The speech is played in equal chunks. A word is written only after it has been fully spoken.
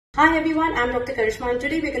Hi everyone, I'm Dr. Karishma and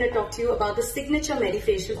today we're going to talk to you about the signature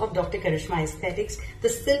medifacial of Dr. Karishma Aesthetics, the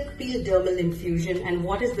Silkpeel Dermalinfusion, and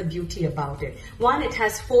what is the beauty about it. One, it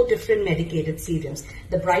has 4 different medicated serums.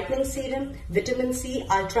 The brightening serum, vitamin C,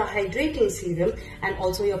 ultra hydrating serum, and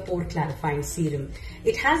also your pore clarifying serum.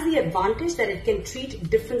 It has the advantage that it can treat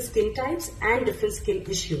different skin types and different skin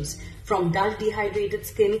issues. From dull dehydrated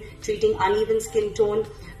skin, treating uneven skin tone,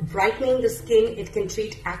 brightening the skin, it can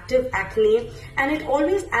treat active acne, and it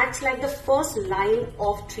always acts like the first line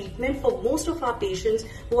of treatment for most of our patients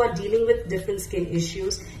who are dealing with different skin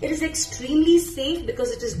issues. It is extremely safe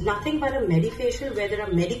because it is nothing but a medifacial where there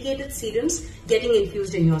are medicated serums getting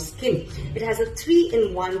infused in your skin. It has a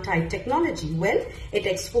 3-in-1 type technology. Well, it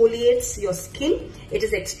exfoliates your skin, it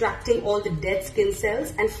is extracting all the dead skin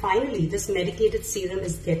cells, and finally this medicated serum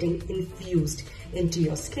is getting infused into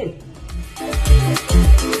your skin.